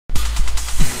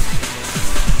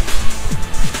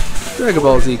Dragon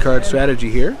Ball Z card strategy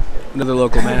here. Another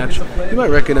local match. You might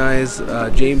recognize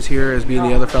James here as being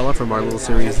the other fella from our little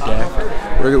series deck.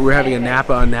 We're having a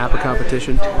Nappa on Nappa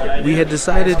competition. We had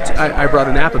decided, I brought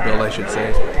a Nappa build, I should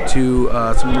say, to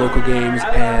some local games,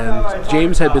 and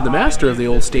James had been the master of the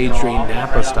old stage drain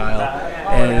Nappa style,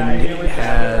 and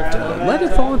had let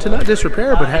it fall into not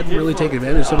disrepair, but hadn't really taken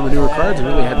advantage of some of the newer cards and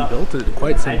really hadn't built it in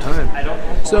quite some time.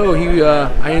 So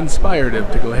I inspired him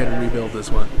to go ahead and rebuild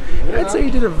this one. And I'd say he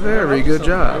did a very good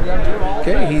job.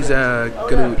 Okay, he's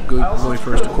going to go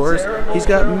first, of course. He's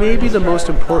got maybe the most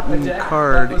important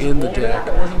card in the deck.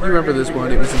 You remember this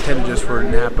one, it was intended just for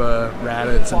Nappa,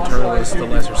 Raditz, and Turles, the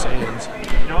lesser Saiyans.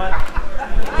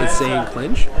 It's Saiyan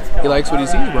Clinch. He likes what he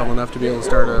sees well enough to be able to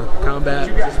start a combat.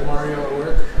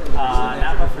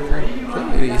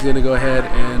 Okay, he's going to go ahead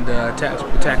and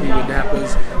attack me with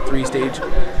Nappa's three-stage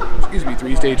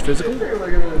physical.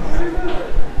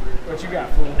 What you got,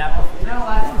 fool? And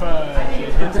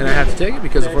I have to take it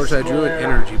because unfortunately I drew an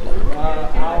energy block.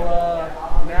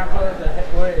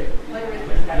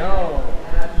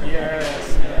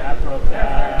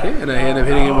 Okay, and I end up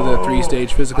hitting him with a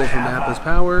three-stage physical from Nappa's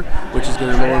power, which is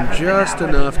going to lower him just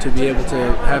enough to be able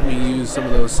to have me use some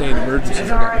of those Saiyan emergencies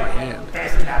I got in my hand.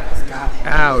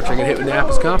 Ouch, I get hit with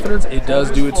Nappa's confidence. It does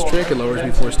do its trick. It lowers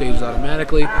me 4 stages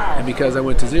automatically, and because I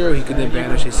went to 0, he could then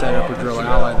banish a setup or drill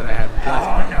ally that I had in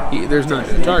play. There's none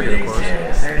to the target, of course.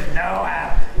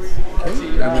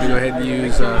 Okay, I'm going to go ahead and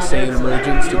use Saiyan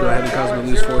Emergence to go ahead and cause him to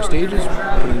lose 4 stages,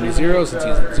 putting him to 0 since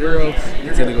he's at 0.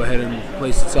 It's going to go ahead and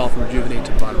place itself and rejuvenate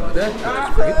to the bottom of the deck, which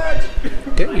is great.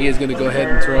 Okay, he is going to go ahead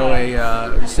and throw a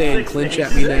Saiyan Clinch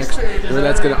at me next, where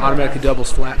that's going to automatically double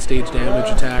flat stage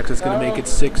damage attacks. It's going to make it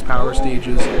 6 power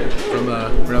stages from a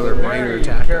rather minor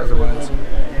attack otherwise.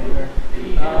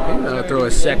 Okay, I'll throw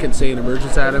a second Saiyan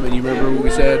Emergence at him, and you remember what we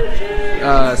said?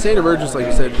 Saiyan Emergence, like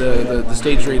you said, the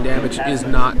stage drain damage is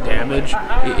not damage.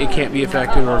 It can't be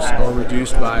affected or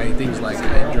reduced by things like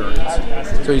endurance.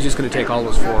 So he's just going to take all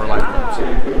those 4 life points.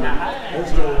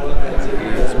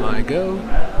 That's my go.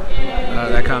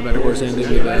 That combat, of course, ended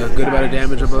with a good amount of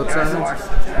damage on both sides.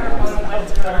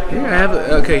 Here I have,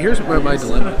 okay, here's my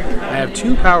dilemma. I have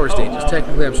 2 power stages.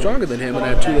 Technically, I'm stronger than him, and I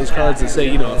have 2 of those cards that say,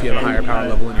 you know, if you have a higher power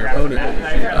level than your opponent,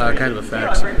 kind of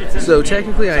effects. So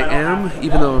technically, I am,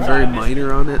 even though I'm very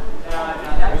minor on it.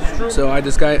 So I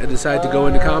decide to go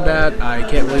into combat. I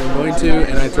can't believe I'm going to,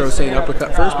 and I throw Saiyan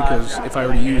Uppercut first, because if I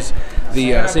were to use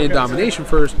the Saiyan Domination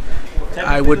first,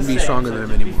 I wouldn't be stronger than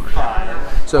him anymore.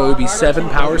 So it would be 7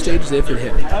 power stages if it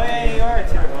hit me.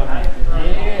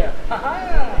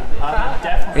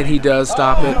 And he does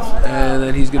stop it, and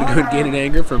then he's going to go and gain an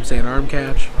anger from Saiyan Arm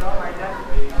Catch.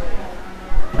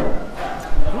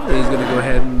 And he's going to go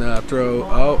ahead and throw,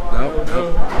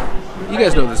 you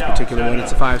guys know this particular one.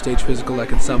 It's a 5-stage physical that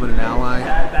can summon an ally.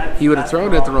 He would have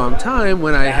thrown it at the wrong time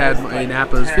when I had my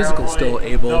Nappa's physical still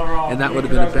able, and that would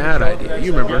have been a bad idea.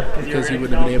 You remember, because he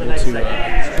wouldn't have been able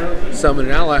to summon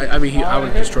an ally. I mean, I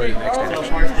would destroy it next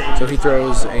action. So he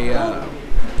throws a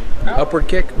upward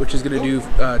kick, which is going to do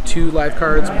 2 life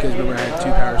cards, because remember I had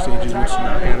 2 power stages, which is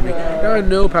not going to be. Now I have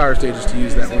no power stages to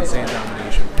use that one Saiyan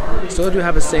Domination. Still do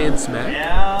have a Saiyan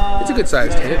Smack. It's a good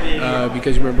sized hit,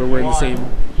 because you remember we're in the same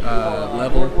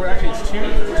level.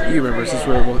 You remember, since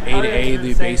we're both A to A,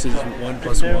 the base is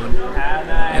 1+1.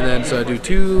 And then so I do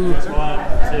 2.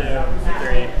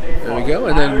 There we go.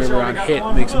 And then remember on hit,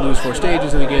 makes him lose 4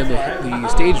 stages, and again the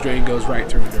stage drain goes right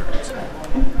through endurance.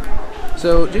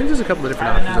 So James has a couple of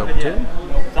different options open to him.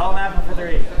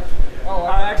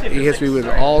 He hits me with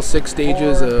all 6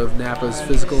 stages of Nappa's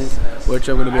physical, which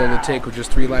I'm going to be able to take with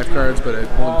just 3 life cards, but only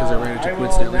because I ran into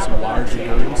coincidentally some large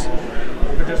endurance.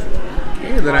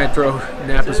 And then I throw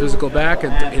Nappa's physical back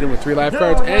and hit him with 3 life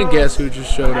cards, and guess who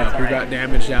just showed up? Who got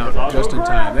damaged out just in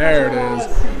time? There it is.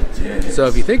 So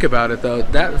if you think about it, though,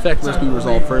 that effect must be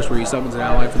resolved first, where he summons an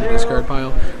ally from the discard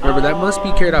pile. Remember, that must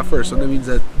be carried out first, so that means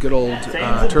that good old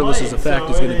Turles' effect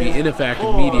is going to be in effect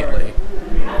immediately.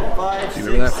 So you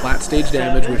remember that flat stage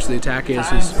damage, which the attack is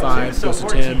 5, goes to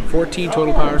 10, 14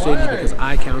 total power stages, because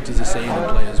I count as a Saiyan in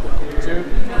play as well.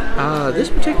 This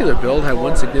particular build had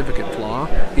one significant flaw.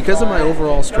 Because of my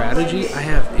overall strategy, I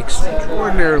have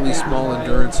extraordinarily small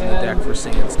endurance in the deck for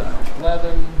Saiyan style.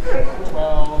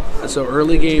 So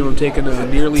early game, I'm taking a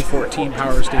nearly 14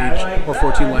 power stage or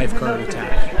 14 life card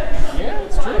attack.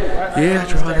 Yeah,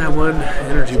 drawing that one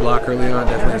energy block early on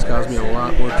definitely has caused me a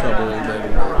lot more trouble than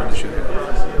it should have.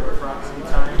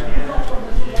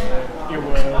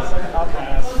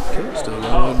 Okay, still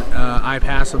going. I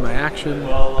pass on my action.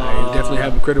 I definitely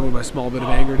have a critter with my small bit of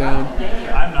anger down.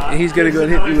 And he's going to go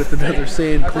and hit me with another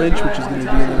Saiyan clinch, which is going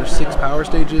to be another 6 power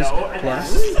stages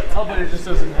plus. Oh, but it just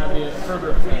doesn't have any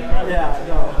further effect. Yeah,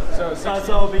 no. So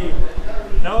it'll be,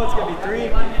 no, it's going to be 3,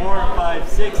 4, 5,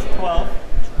 6, 12.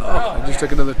 Oh, I just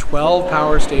took another 12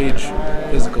 power stage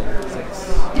physical. 6,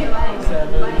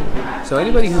 7. So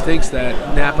anybody who thinks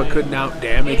that Nappa couldn't out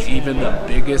damage even the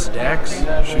biggest decks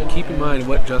should keep in mind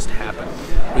what just happened.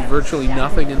 With virtually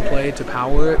nothing in play to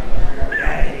power it,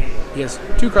 he has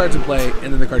 2 cards in play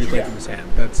and then the card he played from his hand.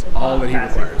 That's all that he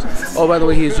requires. Oh, by the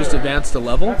way, he has just advanced a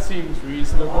level. That seems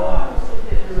reasonable.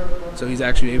 So he's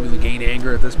actually able to gain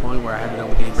anger at this point where I haven't been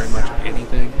able to gain very much of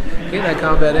anything. Okay, that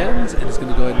combat ends, and it's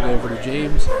going to go ahead and go over to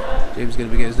James. James is going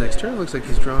to begin his next turn. Looks like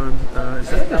he's drawn, is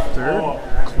that the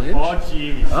 3rd clinch?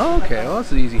 Oh, okay, well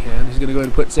that's an easy hand. He's going to go ahead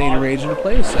and put Saiyan Rage into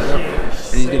play, set up, and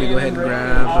he's going to go ahead and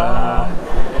grab,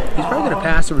 he's probably going to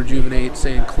pass or rejuvenate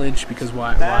Saiyan clinch because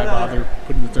why bother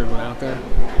putting the 3rd one out there?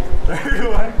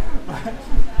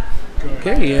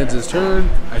 Okay, he ends his turn.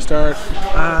 I start.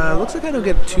 Looks like I don't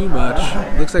get too much.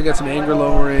 Looks like I got some anger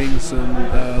lowering, some,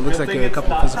 looks like a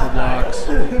couple of physical blocks.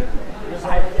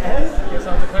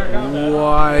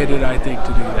 Why did I think to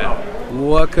do that?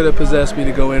 What could have possessed me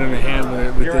to go in on a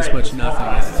hand with this much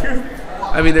nothing?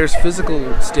 I mean, there's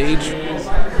physical stage.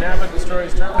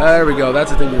 There we go. That's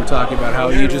the thing we were talking about, how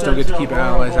you just don't get to keep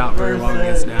allies out very long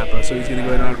against Nappa. So he's going to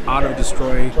go ahead and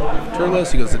auto-destroy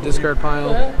Turles. He goes to the discard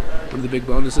pile. One of the big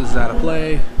bonuses is out of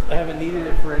play. I haven't needed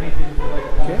it for anything.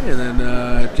 Okay, and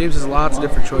then James has lots of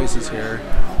different choices here.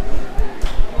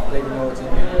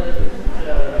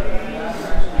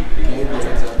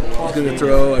 He's going to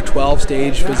throw a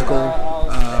 12-stage physical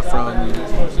from...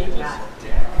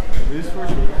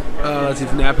 let's see,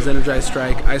 from Nappa's Energized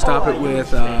Strike. I stop it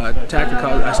with attack to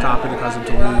cause. I stop it to cause him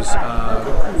to lose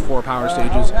 4 power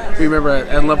stages. Remember,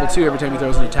 at level 2, every time he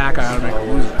throws an attack, I automatically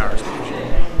lose a power stage.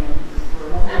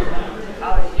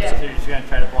 So you're just going to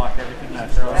try to block everything that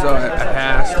throws. So I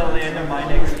passed. Until the end of my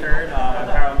next turn, my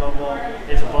power level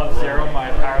is above 0.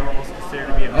 My power level is considered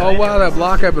to be a Oh wow, that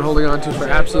block I've been holding on to for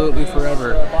absolutely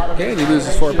forever. Okay, and he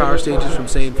loses 4 power stages from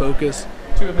Saiyan Focus.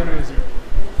 To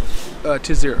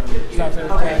 0.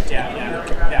 Okay,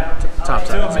 yeah. Top side.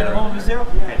 So a minimum of 0?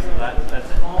 Okay, so that's it.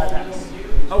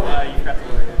 Oh, you forgot the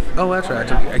word. Oh, that's right.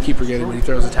 I keep forgetting when he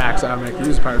throws attacks, I automatically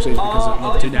lose a power stage because of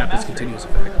level 2 Nappa's continuous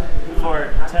effect.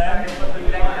 For 10.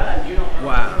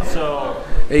 Wow. So.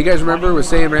 Hey, you guys remember with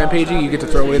Saiyan Rampaging, you get to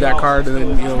throw away that card and then,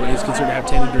 you know, it's considered to have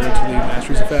 10 endurance for the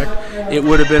Mastery's effect. It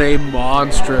would have been a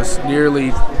monstrous,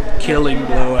 nearly killing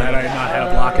blow had I not had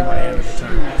a block in my hand at the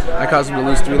time. I caused him to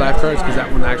lose 3 life cards because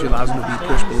that one actually allows him to be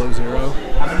pushed below 0.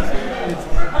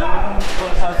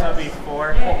 That'll be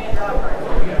 4.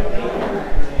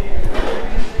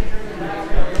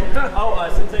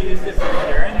 Oh, since I used it for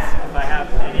endurance, if I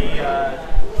have any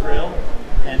drill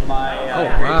and my... oh,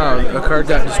 wow. A card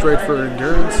got destroyed for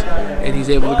endurance, and he's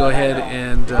able to go ahead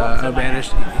and banish.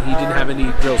 He didn't have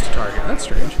any drills to target. That's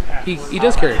strange. He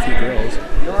does carry a few drills.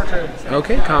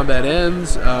 Okay, combat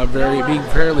ends. Being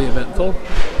fairly eventful.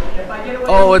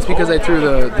 Oh, it's because I threw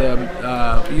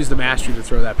used the mastery to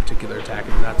throw that particular attack,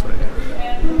 and that's what I did with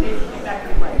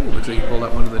it. Ooh, looks like you pulled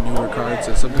out one of the newer cards,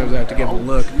 so sometimes I have to give it a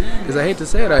look. Because I hate to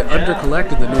say it, I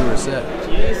under-collected the newer set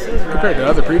compared to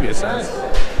other previous sets.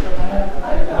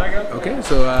 Okay,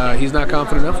 so he's not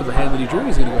confident enough with the hand that he drew.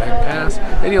 He's going to go ahead and pass.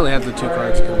 And he only has the 2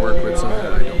 cards he can work with, so I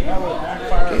don't.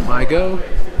 Okay, my go.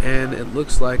 And it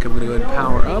looks like I'm going to go ahead and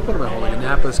power up. What am I holding?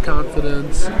 Nappa's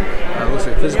Confidence. Looks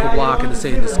like Physical Block and the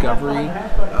Saiyan Discovery.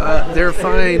 They're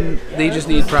fine. They just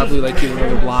need probably like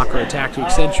another block or attack to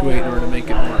accentuate in order to make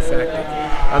it more effective.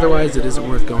 Otherwise, it isn't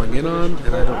worth going in on,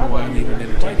 and I don't know why I'm even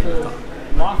entertaining the thought.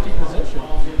 Lofty position.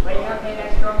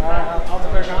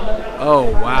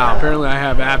 Oh wow, apparently I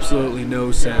have absolutely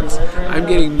no sense. I'm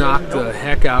getting knocked the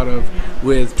heck out of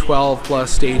with 12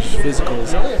 plus stage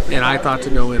physicals, and I thought to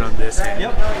go in on this hand.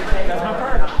 Yep, that's my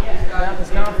card. Nappa's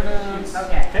Confidence.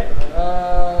 Okay.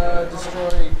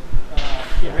 Destroy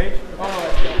Rage.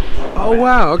 Oh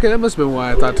wow, okay, that must have been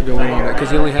why I thought to go in on it,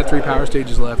 because he only had 3 power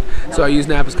stages left. So I use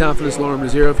Nappa's Confidence, lower him to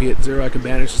 0. If he hits 0, I can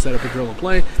banish to set up a drill and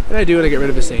play, and I do it, I get rid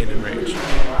of his Saiyan in range.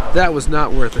 That was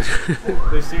not worth it.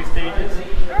 There's 2 stages.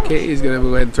 Okay, he's going to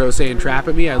go ahead and throw Saiyan Trap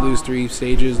at me. I lose 3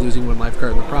 stages, losing 1 life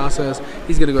card in the process.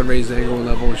 He's going to go and raise the anger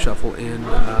level and shuffle in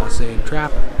Saiyan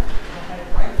Trap.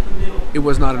 It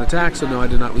was not an attack, so no, I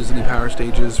did not lose any power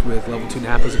stages with level 2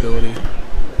 Nappa's ability.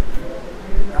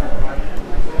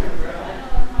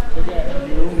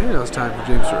 Okay, now it's time for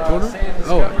James to opponent.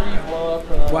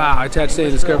 Oh, wow, I attach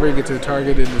Saiyan Discovery, get to the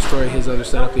target and destroy his other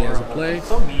setup he has in play.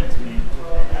 So mean to me.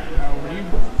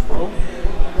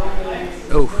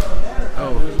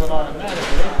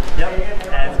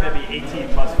 18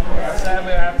 plus 4.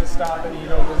 Sadly, I have to stop and you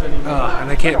don't lose any more. And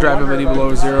I can't drive him any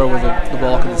below 0 with the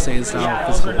bulk of the Saiyan style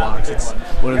physical blocks. It's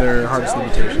one of their hardest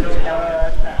limitations.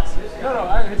 No,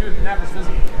 I hit you with Nappa's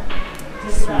physical.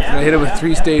 And I hit him with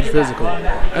 3-stage physical.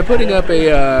 I'm putting up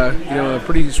a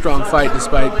pretty strong fight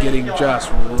despite getting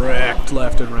just wrecked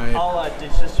left and right. I'll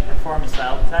ditch this to perform a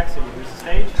style attack so you lose a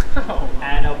stage.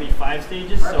 And it'll be 5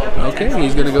 stages. So Okay,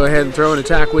 he's going to go ahead and throw an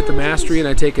attack with the mastery, and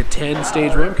I take a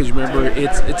 10-stage ramp because remember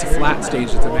it's a flat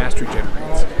stage that the mastery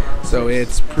generates. So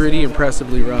it's pretty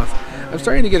impressively rough. I'm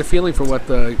starting to get a feeling for what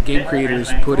the game creators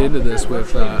put into this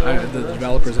with the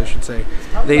developers, I should say.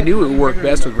 They knew it would work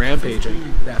best with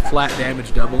Rampaging, that flat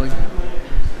damage doubling.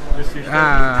 He's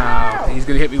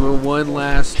going to hit me with one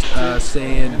last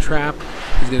Saiyan trap.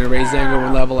 He's going to raise Zango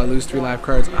 1 level. I lose 3 life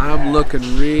cards. I'm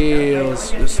looking real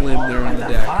slim there on the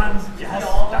deck.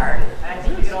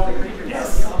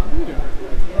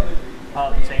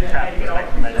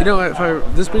 You know,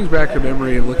 this brings back a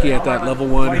memory of looking at that level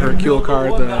 1 Hercule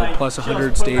card, the plus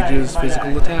 100 stages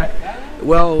physical attack.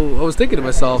 Well, I was thinking to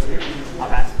myself,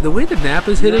 the way that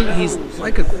Nappa's hitting, he's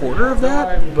like a quarter of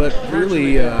that, but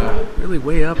really, really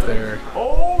way up there.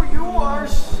 Oh, you are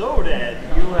so dead.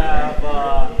 You have.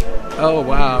 Oh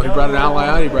wow, he brought an ally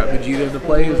out. He brought Vegeta into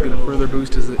play. He was going to further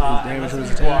boost his damage from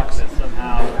his attacks.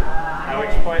 Somehow. At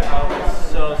which point I was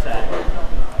so sad.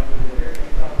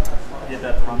 Did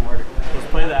that the wrong order. Let's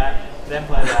play that. Then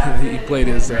play that. He played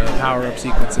his power-up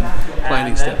sequence and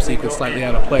planning step sequence slightly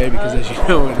out of play because, as you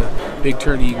know, in a big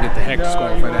tourney you can get the heck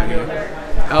disqualified out of you.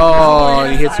 Oh,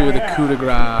 he hits you with a coup de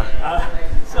grace.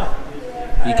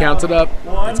 He counts it up.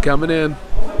 It's coming in.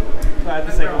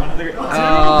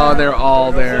 Oh, they're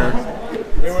all there.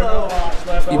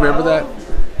 You remember that?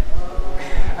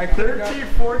 I could have 13,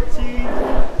 14.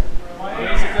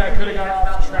 Basically, I could have got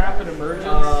off trap and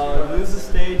emergence. Lose the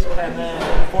stage, and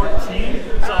then 14.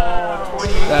 So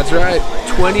 28. That's right.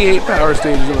 28 power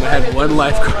stages when I had 1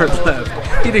 life card left.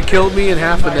 He'd have killed me and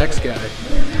half the next guy.